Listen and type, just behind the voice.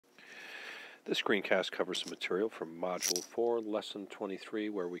This screencast covers the material from Module 4, Lesson 23,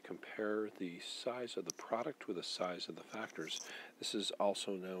 where we compare the size of the product with the size of the factors. This is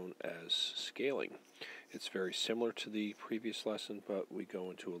also known as scaling. It's very similar to the previous lesson, but we go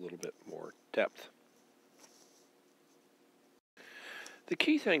into a little bit more depth. The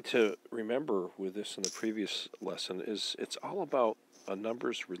key thing to remember with this in the previous lesson is it's all about a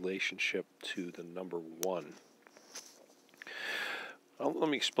number's relationship to the number 1. Let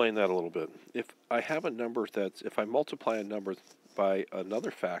me explain that a little bit. If I have a number if I multiply a number by another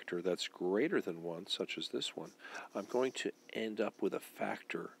factor that's greater than 1, such as this one, I'm going to end up with a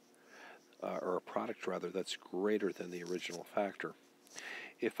factor, or a product rather, that's greater than the original factor.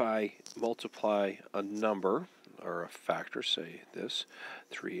 If I multiply a number, or a factor, say this,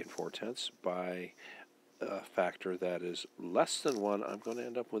 3 4/10, by a factor that is less than 1, I'm going to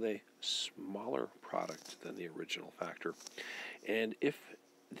end up with a smaller product than the original factor. And if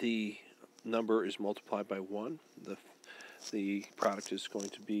the number is multiplied by 1, the product is going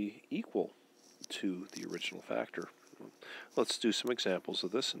to be equal to the original factor. Let's do some examples of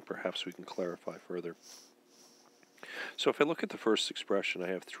this, and perhaps we can clarify further. So if I look at the first expression, I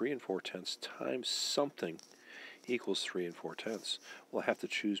have 3 4/10 times something equals 3 4/10. Well, I have to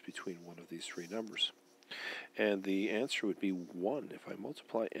choose between one of these three numbers. And the answer would be 1. If I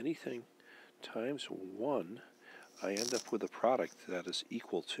multiply anything times 1, I end up with a product that is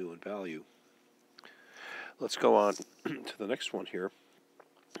equal to in value. Let's go on to the next one here.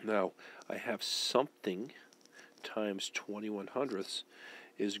 Now, I have something times 21/100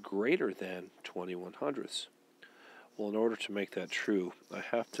 is greater than 21/100. Well, in order to make that true, I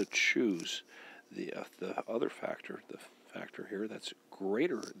have to choose the other factor, the factor here that's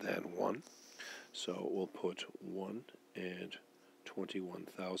greater than 1. So we'll put 1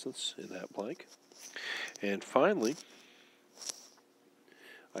 21/1,000 in that blank. And finally,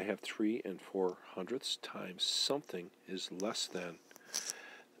 I have 3 4/100 times something is less than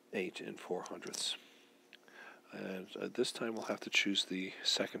 8 4/100. And this time we'll have to choose the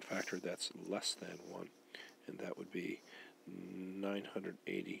second factor that's less than 1, and that would be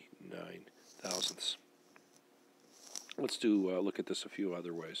 989,000. Let's look at this a few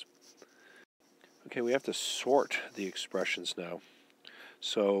other ways. Okay, we have to sort the expressions now.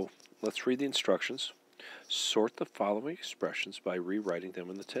 So let's read the instructions. Sort the following expressions by rewriting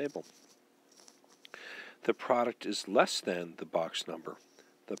them in the table. The product is less than the box number.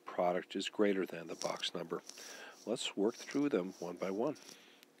 The product is greater than the box number. Let's work through them one by one.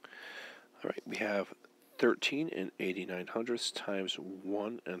 All right, we have 13 89/100 times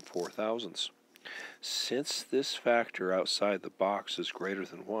 1 4,000. Since this factor outside the box is greater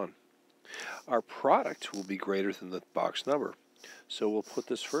than 1, our product will be greater than the box number. So we'll put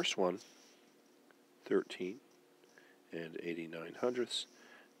this first one, 13 89/100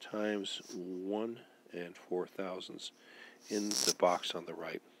 times 1 4,000 in the box on the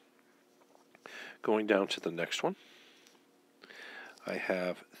right. Going down to the next one, I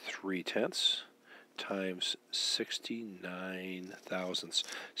have 3/10 times 69,000.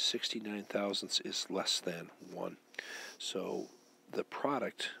 69,000 is less than 1. So the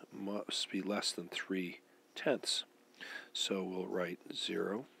product must be less than 3/10. So we'll write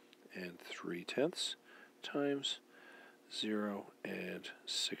 0 3/10 times 0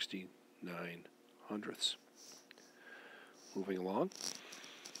 69/100. Moving along,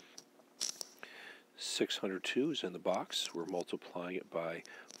 602 is in the box. We're multiplying it by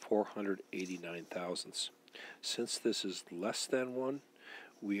 489,000. Since this is less than 1,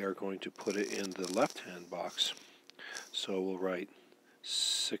 we are going to put it in the left-hand box. So we'll write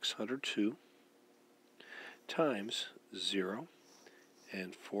 602 times 0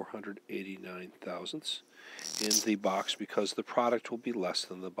 489,000 in the box because the product will be less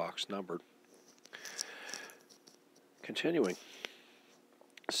than the box numbered. Continuing,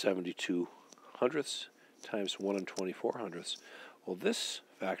 72/100 times 1 24/100. Well, this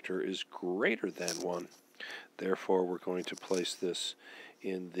factor is greater than 1. Therefore, we're going to place this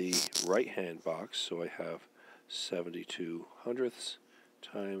in the right-hand box. So I have 72/100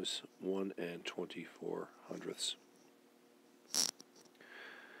 times 1 24/100.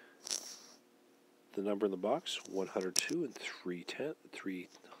 The number in the box, 102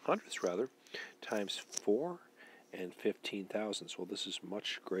 3/100 times 4 15,000. Well, this is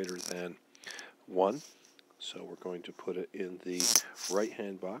much greater than 1, so we're going to put it in the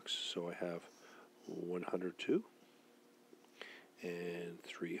right-hand box. So I have 102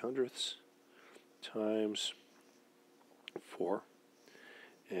 3/100 times 4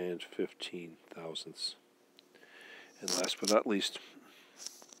 15,000. And last but not least,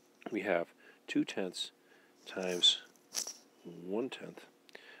 we have 2/10 times 1/10.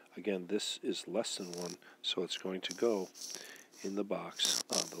 Again, this is less than 1, so it's going to go in the box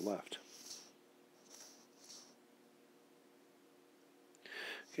on the left.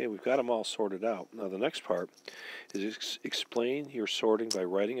 Okay, we've got them all sorted out. Now the next part is explain your sorting by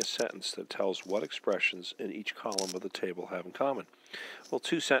writing a sentence that tells what expressions in each column of the table have in common. Well,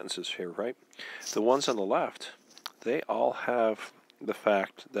 2 sentences here, right? The ones on the left, they all have the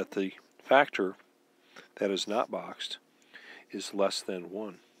fact that the factor that is not boxed is less than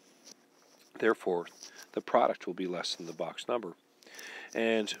 1. Therefore, the product will be less than the box number.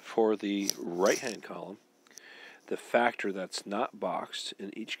 And for the right-hand column, the factor that's not boxed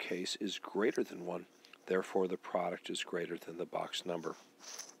in each case is greater than 1. Therefore, the product is greater than the box number.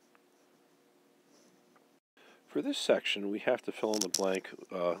 For this section, we have to fill in the blank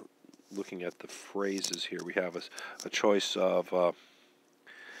looking at the phrases here. We have a choice of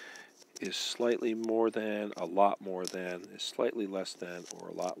is slightly more than, a lot more than, is slightly less than, or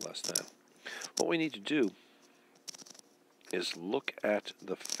a lot less than. What we need to do is look at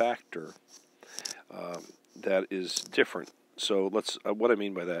the factor that is different. So let's. What I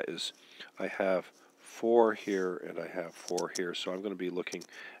mean by that is I have 4 here and I have 4 here. So I'm going to be looking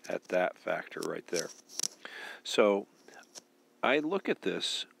at that factor right there. So I look at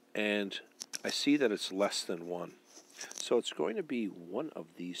this and I see that it's less than 1. So it's going to be one of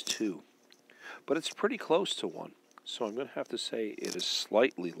these 2. But it's pretty close to 1. So I'm going to have to say it is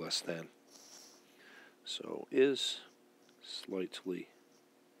slightly less than. So is slightly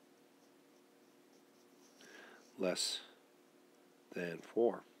less than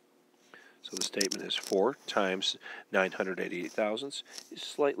 4. So the statement is 4 times 988 thousandths is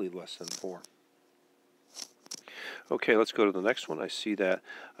slightly less than 4. Okay, let's go to the next one. I see that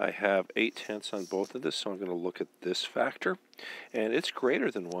I have 8/10 on both of this, so I'm going to look at this factor. And it's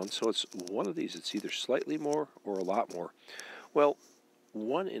greater than 1, so it's one of these. It's either slightly more or a lot more. Well,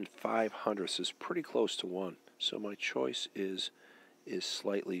 1 in 5/100 is pretty close to 1, so my choice is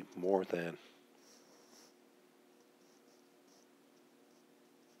slightly more than.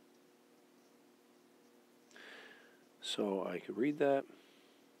 So I could read that.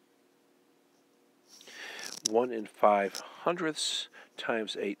 1 in 5/100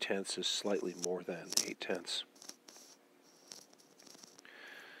 times 8/10 is slightly more than 8/10.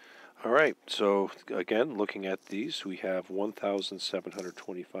 All right, so again, looking at these, we have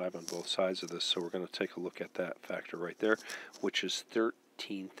 1,725 on both sides of this, so we're going to take a look at that factor right there, which is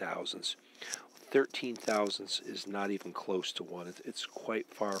 13 thousandths. 13 thousandths is not even close to 1. It's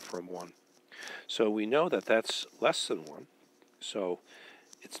quite far from 1. So we know that that's less than 1. So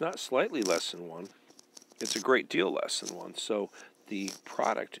it's not slightly less than 1. It's a great deal less than 1. So the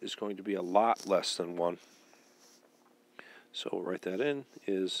product is going to be a lot less than 1. So we'll write that in,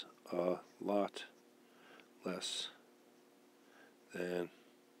 is a lot less than.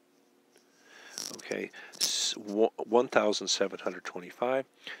 Okay, 1,725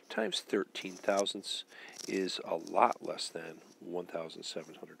 times 13 thousandths is a lot less than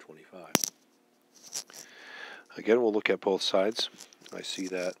 1,725. Again, we'll look at both sides. I see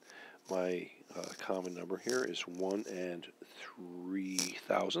that my common number here is 1 and 3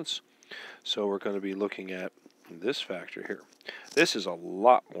 thousandths. So we're going to be looking at this factor here. This is a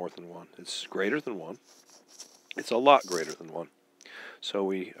lot more than 1. It's greater than 1. It's a lot greater than 1. So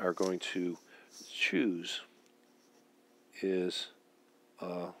we are going to choose is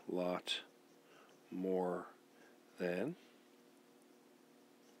a lot more than.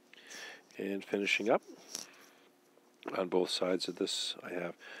 And finishing up, on both sides of this, I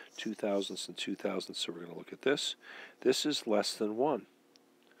have 2 thousandths and 2 thousandths, so we're going to look at this. This is less than 1.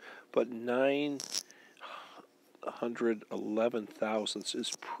 But 911 thousandths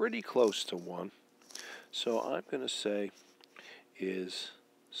is pretty close to 1. So I'm going to say is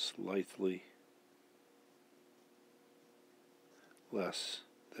slightly less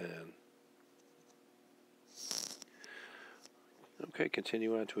than. Okay,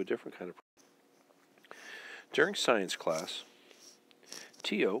 continue on to a different kind of. During science class,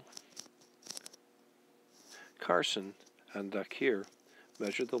 Tio, Carson, and Dakir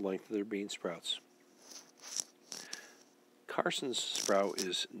measured the length of their bean sprouts. Carson's sprout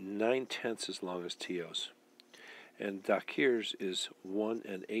is 9/10 as long as Tio's, and Dakir's is 1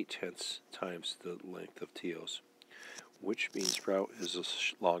 8/10 times the length of Tio's. Which bean sprout is the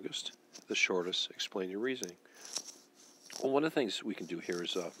longest, the shortest? Explain your reasoning. Well, one of the things we can do here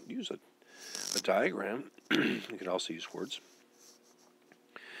is use a diagram. You can also use words.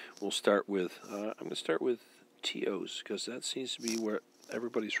 We'll start with, I'm going to start with Tio's, because that seems to be where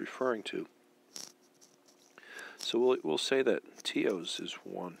everybody's referring to. So we'll say that Tio's is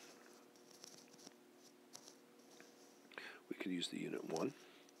 1. We could use the unit 1.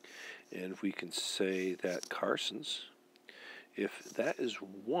 And we can say that Carson's, if that is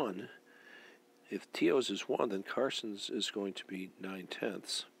 1, if Teo's is 1, then Carson's is going to be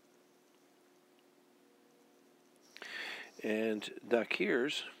 9/10. And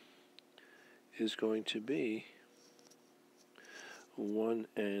Dakir's is going to be 1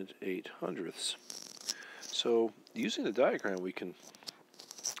 8/8. So using the diagram, we can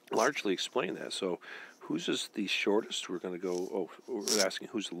largely explain that. So whose is the shortest? We're going to go, we're asking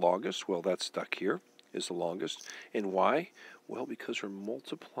who's the longest? Well, that's Dakir is the longest. And why? Well, because we're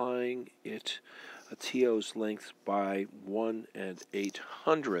multiplying Teo's length by 1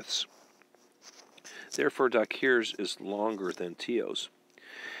 8/8. Therefore, Dakir's is longer than Teo's.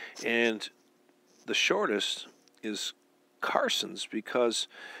 And the shortest is Carson's because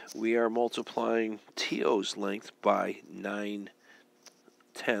we are multiplying Teo's length by 9/10,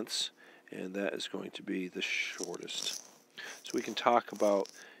 and that is going to be the shortest. So we can talk about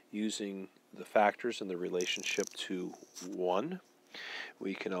using the factors and the relationship to 1.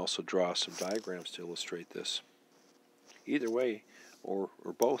 We can also draw some diagrams to illustrate this. Either way, or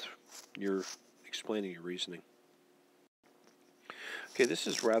both, you're explaining your reasoning. Okay, this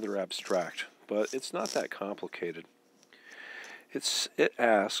is rather abstract, but it's not that complicated. It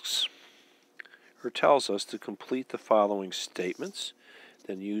asks, or tells us to complete the following statements,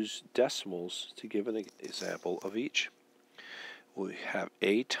 then use decimals to give an example of each. We have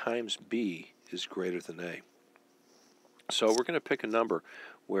A times B is greater than A. So we're going to pick a number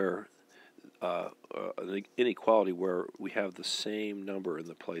where, an inequality where we have the same number in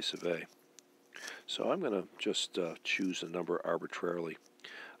the place of A. So I'm going to just choose a number arbitrarily.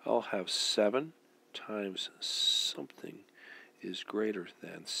 I'll have 7 times something is greater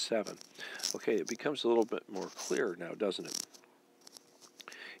than 7. Okay, it becomes a little bit more clear now, doesn't it?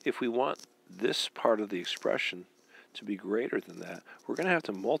 If we want this part of the expression to be greater than that, we're going to have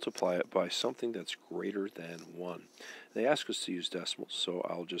to multiply it by something that's greater than 1. They ask us to use decimals, so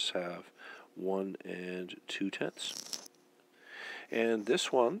I'll just have 1 2/10. And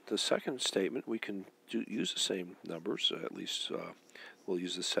this one, the second statement, we can use the same numbers. At least we'll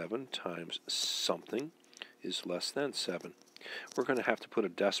use the 7 times something is less than 7. We're going to have to put a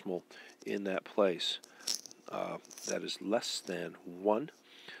decimal in that place that is less than 1.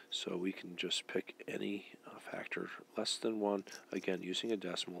 So we can just pick any factor less than 1. Again, using a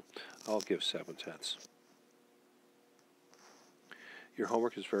decimal, I'll give 7/10. Your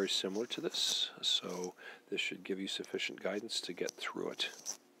homework is very similar to this, so this should give you sufficient guidance to get through it.